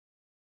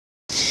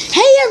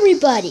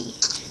everybody!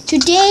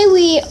 Today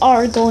we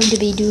are going to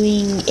be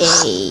doing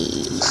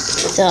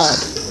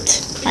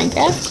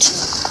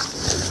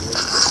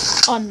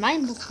Minecraft on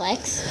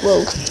Mineplex.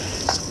 Whoa.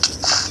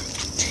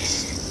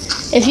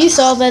 If you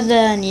saw that,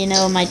 then you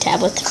know my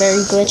tablet's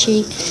very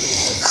glitchy.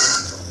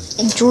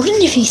 And Jordan,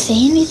 if you say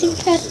anything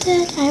about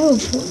that, I will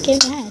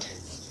get mad.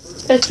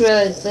 It's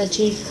really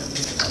glitchy.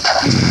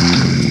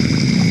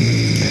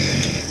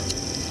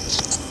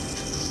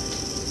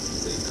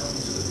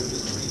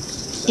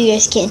 You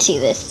guys can't see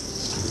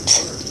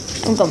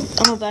this. I'm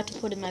about to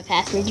put in my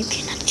password. You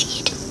cannot see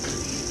it.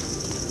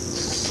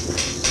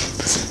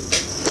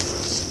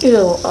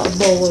 Ew,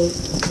 boy.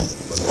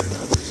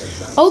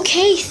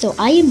 Okay, so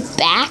I am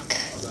back.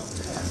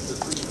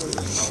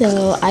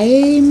 So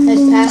I'm...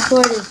 His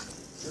password is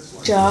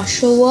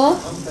Joshua.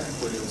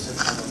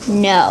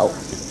 No.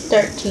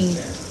 13.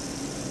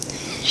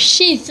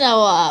 She's so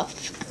off.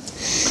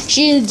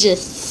 She's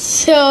just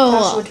so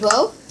Joshua off.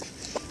 12.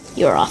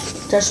 You're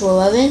off.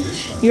 Joshua 11.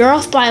 You're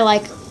off by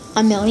like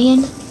a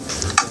million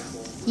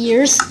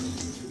years.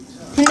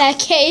 In that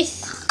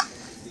case.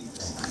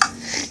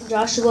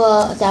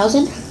 Joshua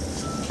 1,000.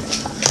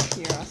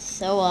 You're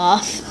so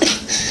off.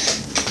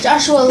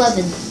 Joshua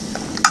 11.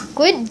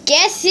 Good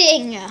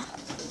guessing.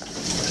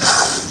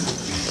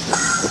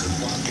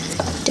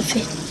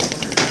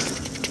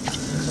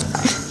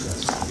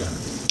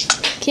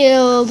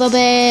 Kill the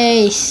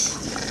base.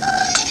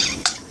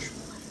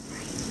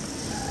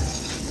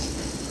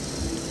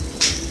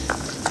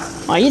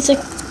 Why is it?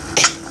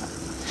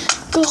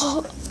 Go.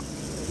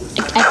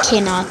 I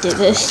cannot do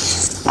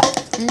this.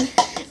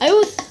 I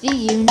will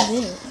see you in a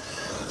bit.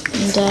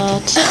 And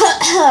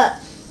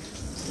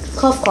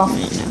Cough, cough.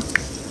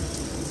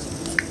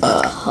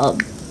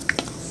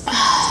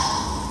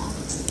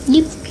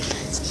 You.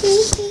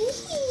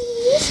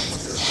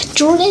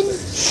 Jordan,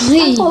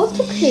 please. I'm going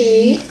to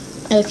pee.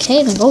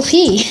 Okay, then go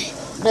pee.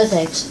 No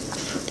thanks.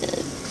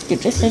 You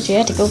just said you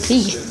had to go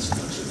pee.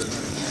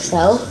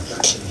 So?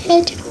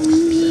 Hit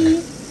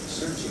me.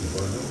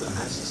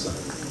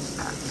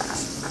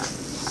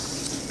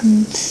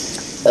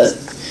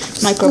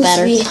 Micro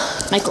batter.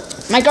 Micro.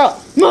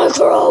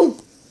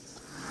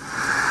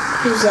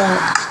 Who's that?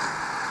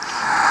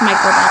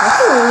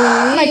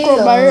 Micro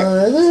batter.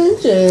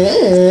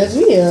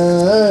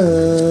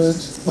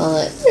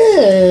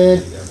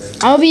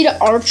 I'll be the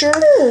archer.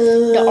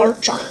 The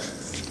archer.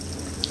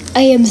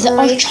 I am the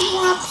archer.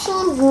 Drops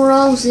on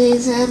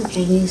roses and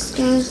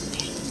whiskers.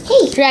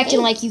 Hey, you're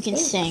acting like you can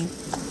sing.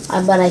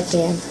 I bet I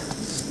can.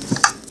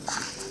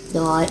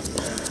 Not.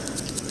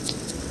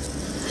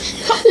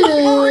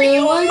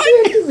 Why do you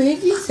have to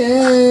make me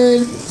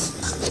sad?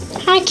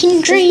 I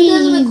can Just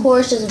because of the dream.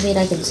 chorus doesn't mean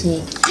I can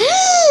sing.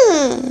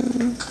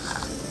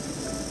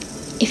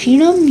 If you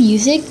know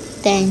music,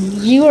 then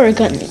you are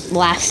gonna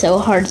laugh so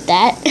hard at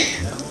that.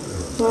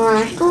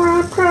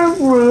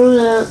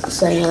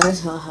 Sing,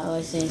 that's not how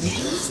I sing.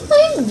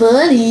 My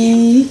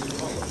buddy.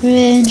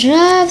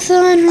 Raindrops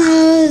on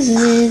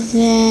roses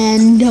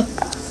and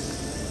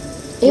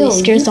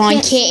whiskers on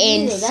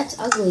kittens. That's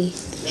ugly.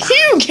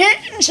 You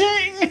can't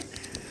sing.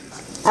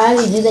 I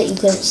already knew that you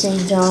couldn't sing,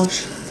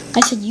 Josh.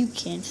 I said you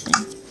can't sing.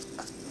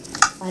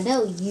 I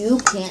know, you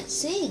can't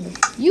sing.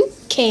 You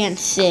can't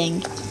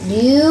sing.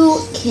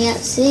 You can't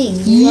sing.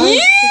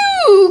 You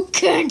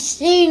can't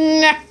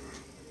sing.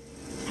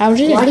 How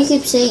did Why it? do you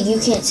keep saying you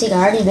can't sing? I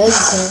already know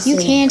you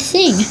can't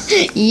sing. You can't sing. I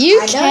know you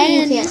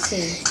can't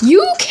sing.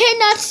 You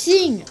cannot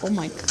sing. Oh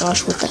my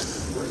gosh, what the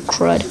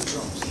crud.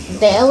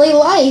 Daily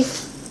life.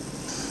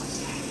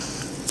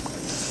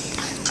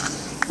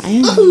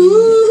 I'm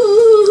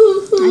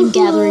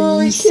gathering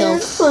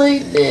myself. I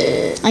can't find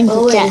it. I'm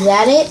wait, is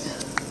that it?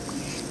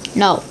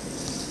 No.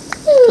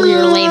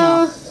 You're lame.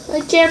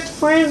 I can't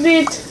find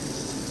it.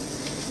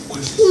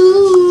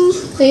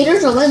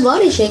 Haters on my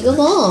body, shake them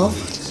off.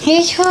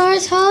 His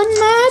heart's on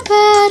my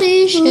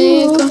body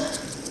shake.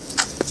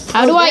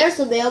 How do I? There's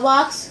the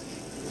mailbox.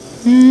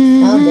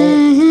 Found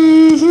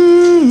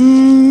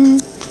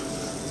it.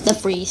 The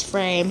freeze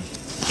frame.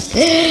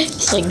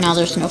 It's like now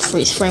there's no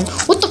freeze frame.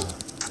 What the?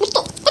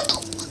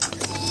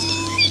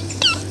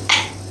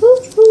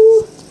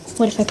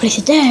 What if I place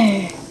it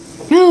there?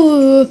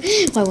 No!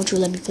 Why won't you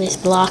let me place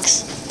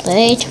blocks?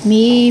 Let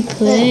me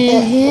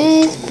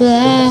place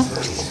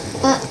blocks.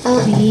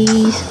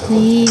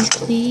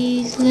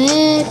 Please,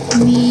 let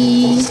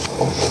me.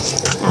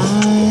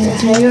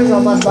 Haters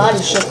on my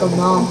body, shake them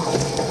off.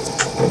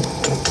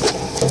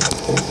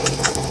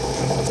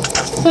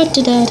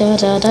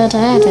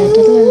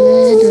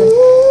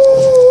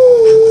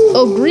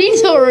 Oh,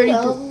 green's already.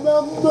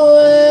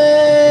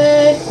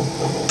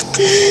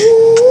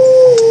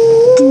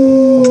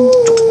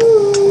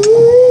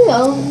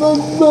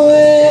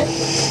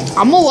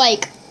 I'm gonna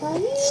like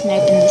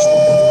sniping this.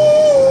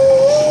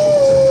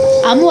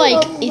 I'm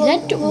like, is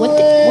that what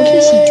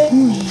is he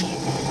doing?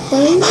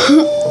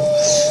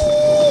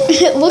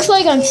 It looks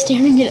like I'm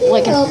staring at it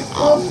like a.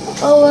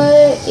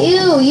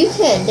 Ew! You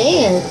can't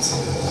dance.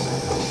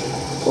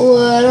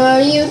 What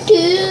are you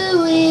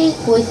doing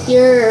with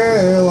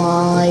your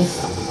life?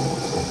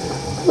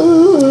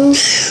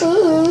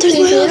 There's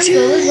my option.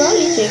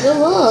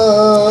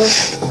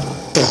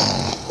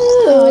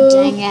 Oh,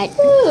 dang it.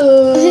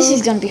 This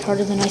is gonna be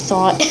harder than I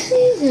thought.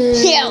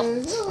 Yeah,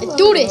 let's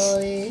do this.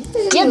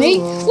 Yeah, me.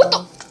 What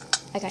the?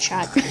 I got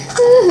shot.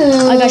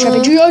 I got shot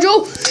by G.I.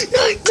 Joe. No,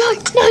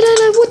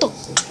 what the?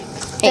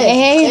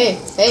 Hey,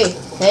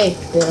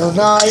 Bill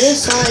Nye the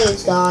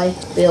Science Guy.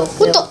 Bill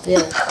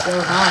Nye.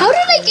 How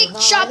did I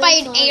get shot by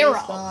an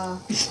arrow?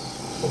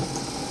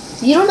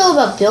 You don't know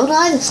about Bill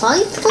Nye the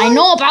Science Guy? I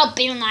know about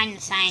Bill Nye the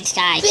Science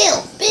Guy.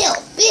 Bill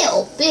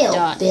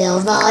Dot. Bill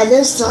Nye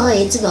the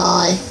Science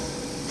Guy.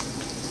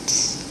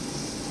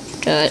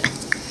 Dot.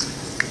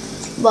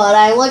 But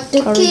I want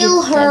to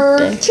kill her.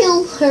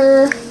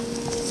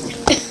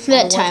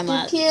 That time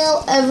up.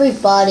 Kill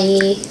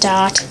everybody.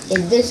 Dot.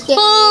 In this game.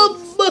 Hub.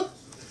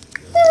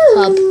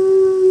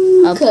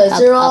 Because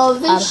they're all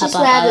vicious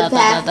rabbit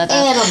pack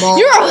animals.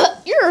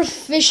 You're a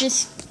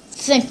vicious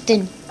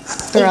something.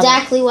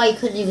 Exactly why you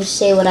couldn't even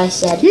say what I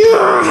said.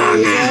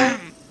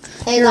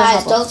 Hey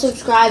guys, don't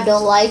subscribe,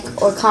 don't like,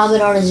 or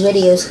comment on his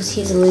videos because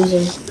he's a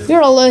loser.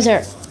 You're a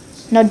loser.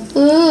 No.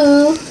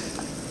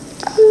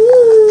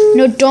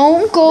 No,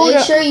 don't go.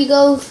 Make sure you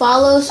go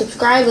follow,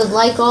 subscribe, and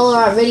like all of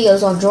our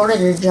videos on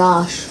Jordan and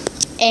Josh.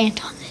 And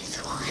on this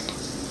one.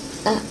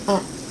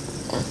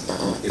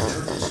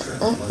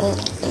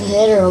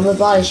 Hit her on my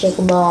body, shake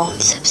them all.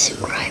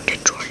 Subscribe to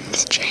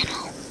Jordan's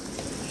channel.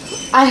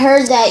 I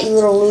heard that, you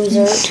little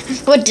loser.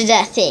 What did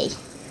that say?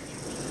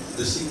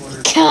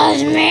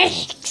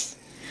 Cosmetics.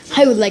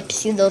 I would like to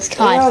see those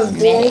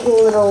cosmetics. You're a big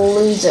little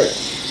loser.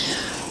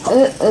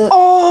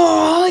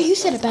 Oh, you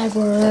said a bad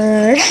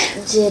word.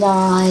 Did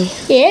I?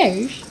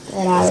 Yes.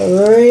 Did I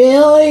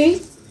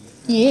really?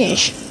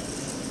 Yes.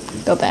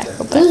 Go back.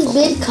 Who's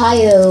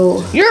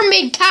Mid-Kaio? You're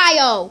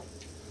Mid-Kaio.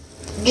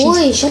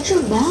 Boy, shut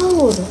your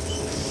mouth.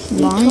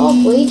 You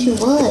talk way too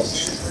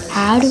much.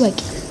 How do I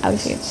get out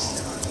of here?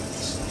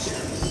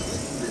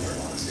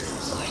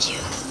 Where's you?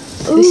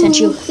 Who sent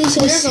you? These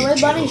haters on my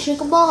body, shake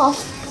them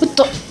off. What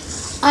the?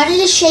 I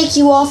need to shake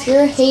you off.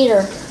 You're a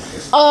hater.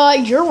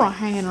 You're a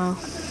hater.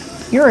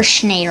 You're a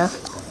schnader.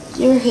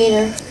 You're a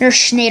hater. You're a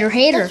schnader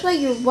hater. That's why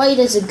you're white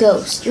as a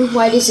ghost. You're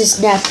white as this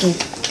napkin.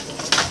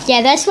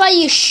 Yeah, that's why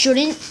you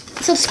shouldn't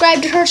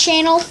subscribe to her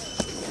channel.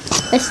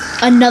 That's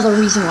another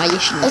reason why you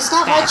shouldn't. It's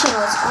not my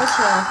channel. It's our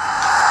channel.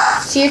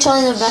 So you're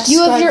telling them not to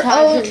You have your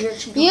own.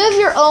 channel. You have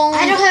your own.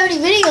 I don't have any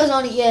videos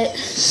on it yet.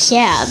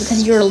 Yeah,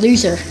 because you're a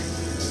loser.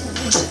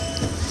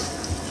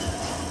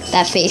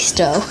 That face,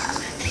 though.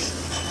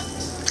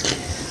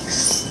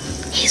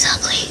 He's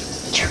ugly.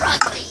 You're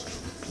ugly.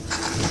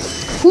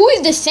 Who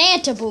is the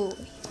Santa boy?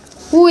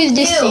 Who is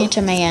this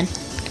Santa man?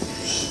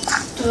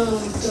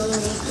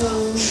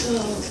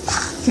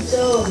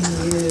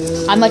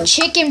 I'm a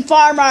chicken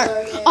farmer.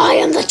 I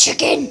am the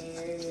chicken.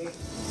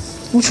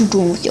 What you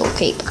doing with your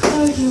cape?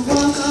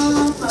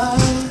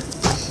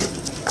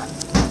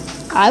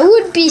 I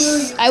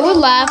would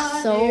laugh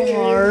so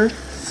hard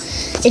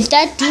if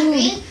that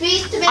dude.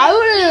 I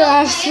would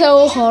laugh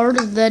so hard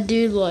if that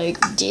dude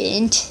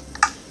didn't.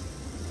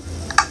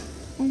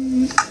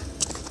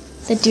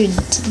 That dude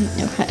didn't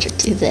know how to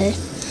do that.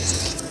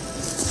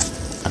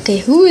 Okay,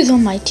 who is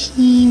on my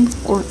team?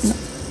 Or no,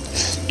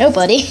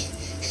 nobody.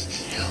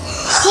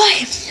 I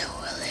am so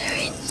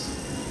hilarious.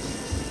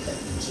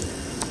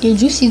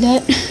 Did you see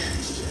that?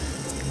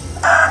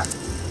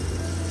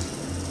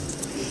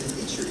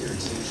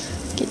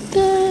 Get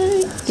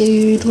back,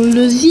 get all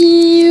the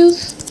views.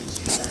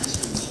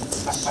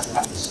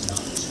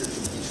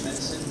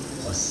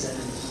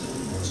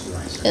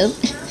 Oh.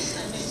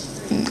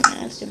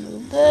 That's a little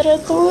better,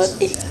 boy.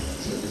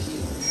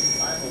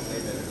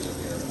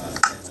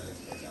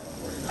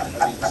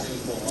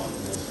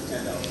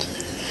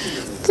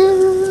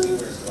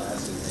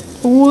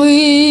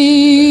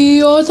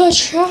 We are the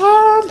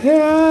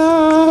champions,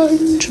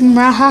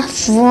 my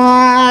friends.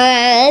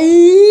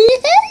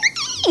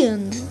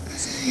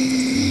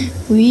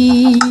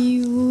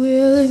 We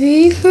will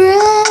be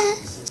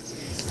friends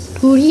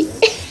to the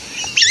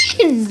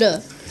end.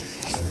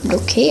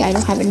 Okay, I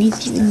don't have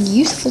anything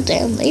useful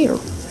down there.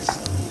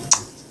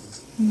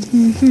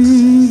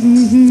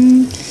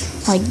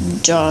 Like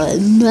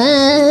diamond.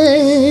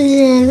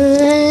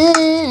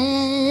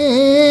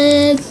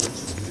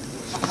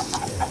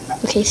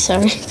 Okay,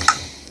 sorry.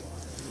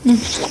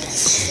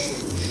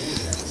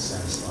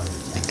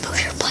 Oh,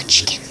 your butt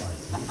chicken.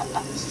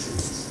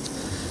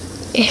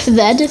 If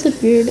that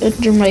disappeared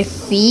under my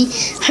feet,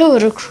 I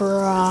would have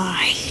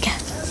cried.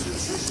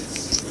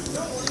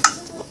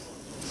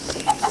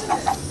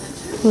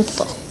 What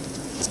the?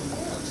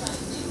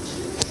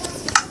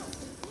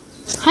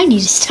 I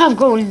need to stop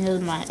going into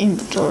my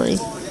inventory.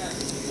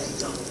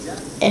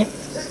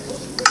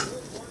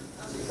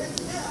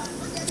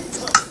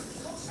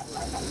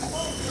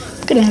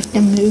 I'm gonna have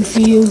to move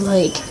you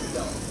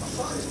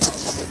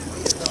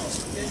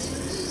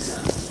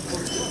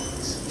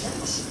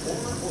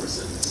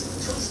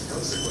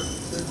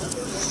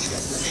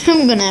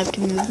I'm gonna have to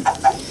move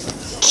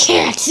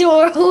cats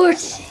or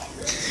horses.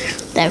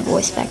 That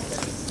voice back.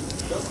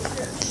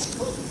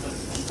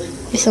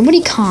 If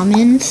somebody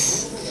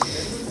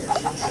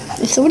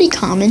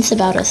comments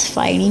about us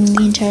fighting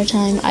the entire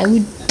time, I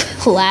would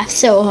laugh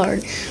so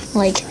hard.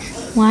 Like,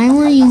 why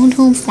were you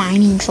two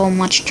fighting so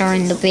much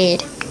during the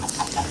vid?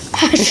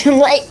 I'd feel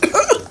like,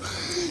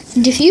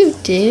 and if you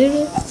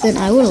did, then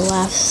I would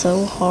laugh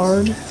so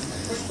hard.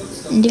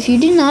 And if you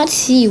did not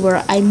see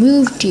where I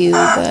moved you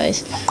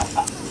guys,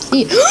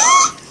 see,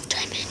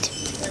 diamond.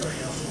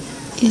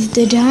 Is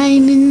the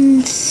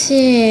diamond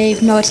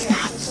safe? No, it's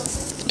not.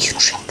 You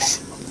tricks.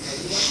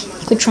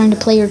 Quit trying to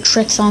play your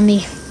tricks on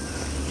me.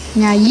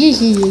 Now,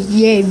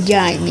 yeah,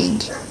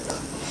 diamond.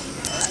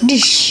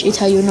 This is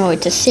how you know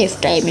it's a safe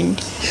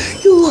diamond.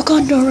 You look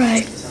under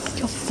it,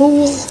 you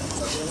fool.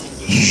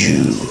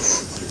 You.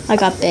 I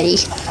got Betty.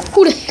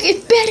 Who the heck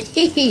is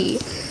Betty?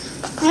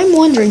 I'm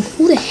wondering,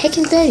 who the heck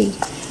is Betty?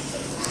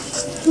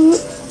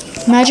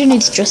 Imagine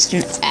it's just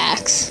an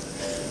axe.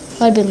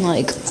 I'd been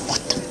like,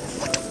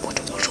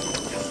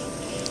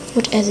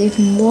 what as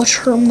in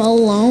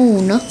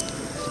watermelon?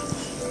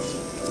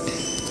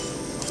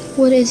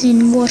 What is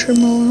in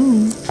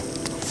watermelon?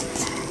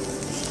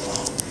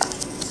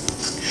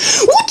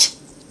 What?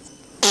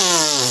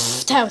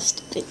 That was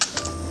stupid.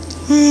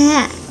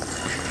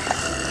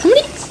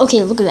 Somebody,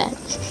 okay, look at that.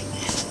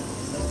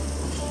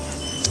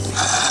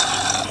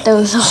 That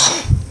was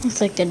it's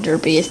like the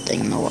derpiest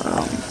thing in the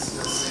world.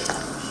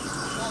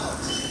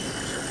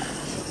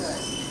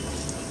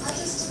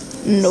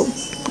 No,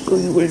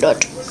 you will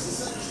not.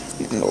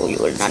 No, you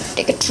will not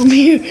take it from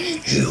here.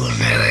 You will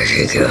never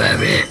take it from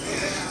here.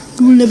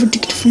 You will never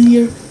take it from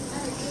here.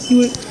 You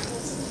will.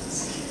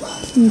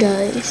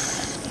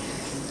 Guys,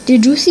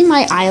 did you see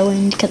my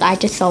island? Because I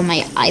just saw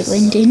my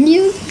island in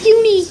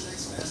uni.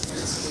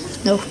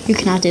 No, you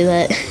cannot do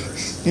that.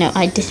 No,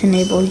 I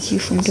disenabled you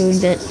from doing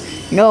that.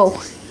 No.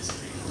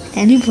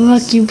 Any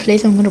block you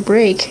place, I'm gonna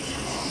break.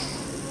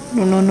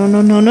 No, no, no,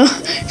 no, no, no.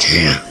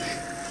 No.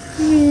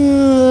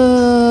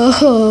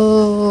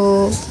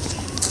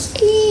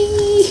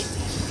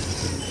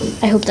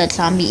 I hope that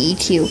zombie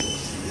eats you.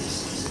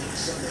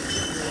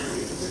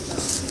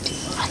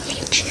 I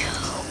hate you.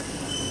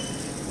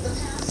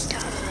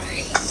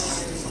 Die.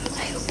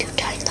 I hope you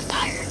die in the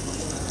fire.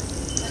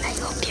 I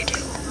hope you do.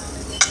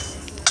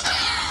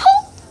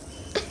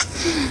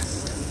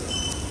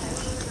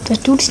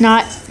 That dude's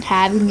not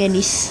having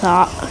any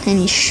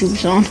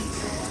shoes on.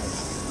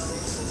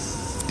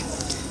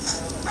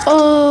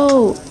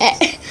 Oh,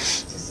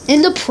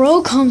 and the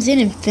pro comes in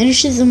and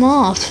finishes him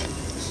off.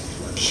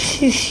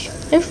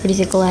 Everybody's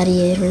a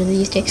gladiator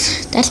these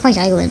days. That's my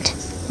island.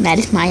 That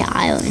is my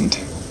island.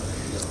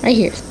 Right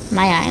here,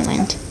 my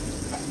island.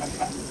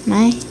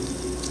 My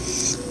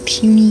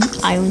puny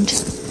island.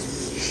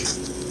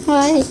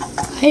 Why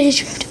did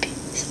you have to be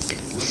so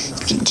puny?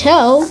 You can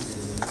tell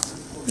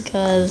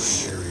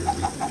because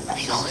my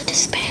hole of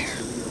despair.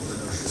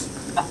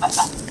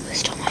 Who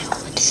stole my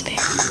hole of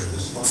despair?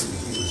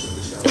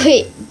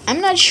 Wait,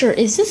 I'm not sure.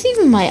 Is this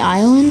even my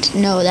island?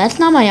 No, that's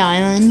not my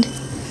island.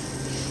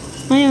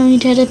 My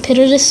island had a pit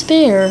of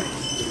despair.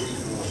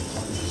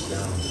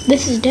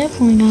 This is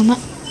definitely not my...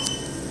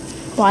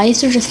 Why is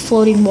there just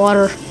floating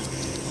water?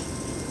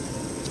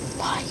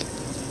 Why?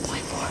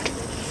 Why, Lord?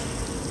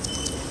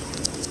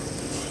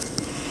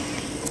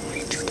 What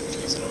did you do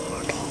this,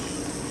 Lord?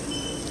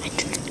 I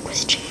do not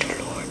question the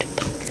Lord,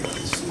 but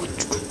Lord, what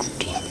you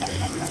do? I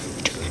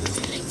do not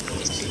really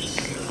question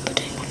the Lord, but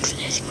I want to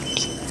ask you.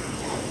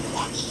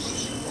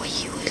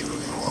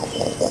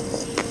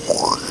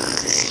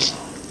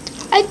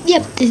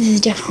 Yep, this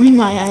is definitely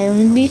my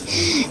island,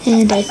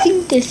 and I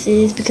think this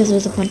is because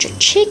there's a bunch of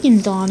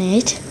chickens on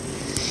it,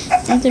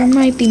 and there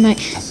might be my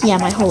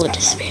hole of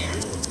despair.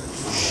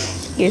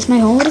 Here's my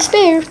hole of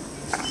despair.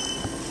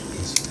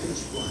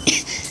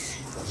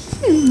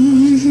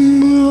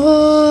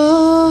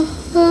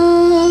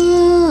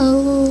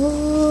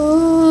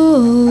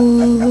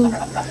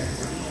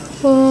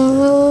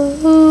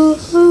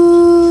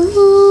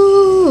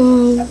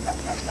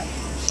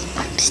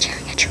 I'm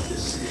staring at you.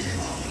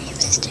 I'm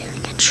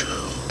staring at you.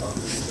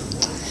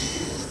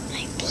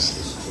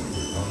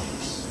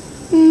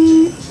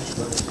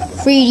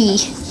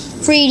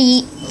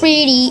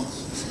 Freedy.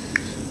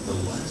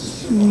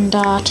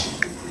 Dot.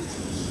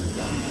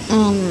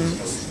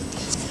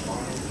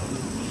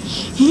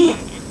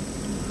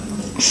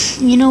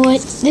 You know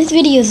what? This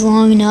video is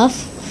long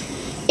enough.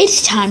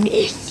 It's time to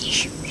end the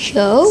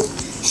show.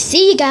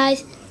 See you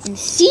guys, and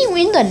see you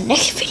in the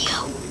next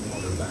video.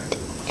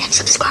 And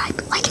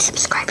subscribe. Like and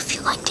subscribe if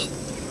you liked it.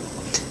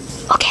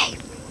 Okay.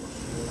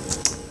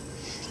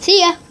 See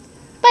ya.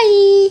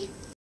 Bye.